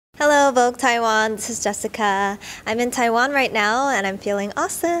Hello Vogue Taiwan, this is Jessica. I'm in Taiwan right now and I'm feeling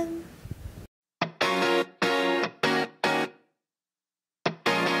awesome.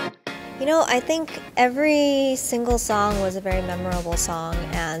 You know, I think every single song was a very memorable song,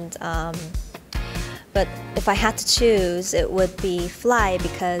 and but if I had to choose, it would be Fly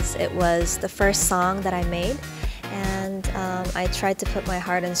because it was the first song that I made, and I tried to put my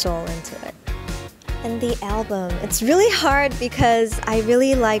heart and soul into it. And the album, it's really hard because I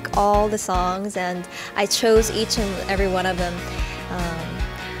really like all the songs and I chose each and every one of them,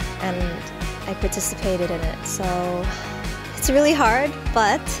 and I participated in it. So it's really hard,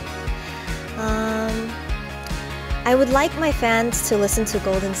 but I would like my fans to listen to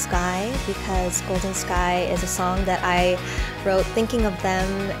Golden Sky because Golden Sky is a song that I wrote thinking of them,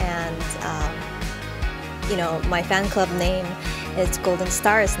 and you know, my fan club name is Golden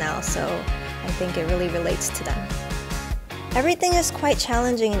Stars now, so I think it really relates to them. Everything is quite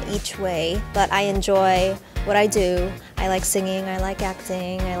challenging in each way, but I enjoy what I do. I like singing, I like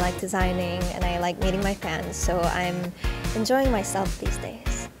acting, I like designing, and I like meeting my fans, so I'm enjoying myself these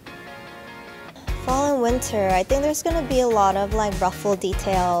days. Fall and winter, I think there's going to be a lot of like ruffle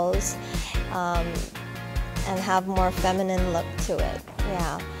details and have more feminine look to it,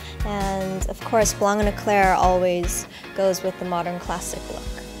 yeah. And of course, BLANC and ECLARE always goes with the modern classic look.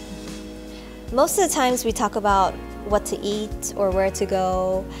 Most of the times we talk about what to eat or where to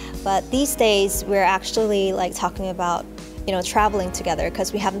go, but these days we're actually like talking about, you know, traveling together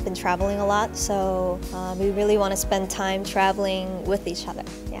because we haven't been traveling a lot, so we really want to spend time traveling with each other,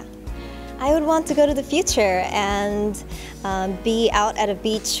 yeah. I would want to go to the future and be out at a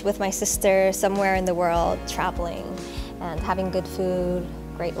beach with my sister somewhere in the world, traveling and having good food,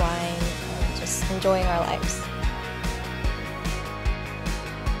 great wine, and just enjoying our lives.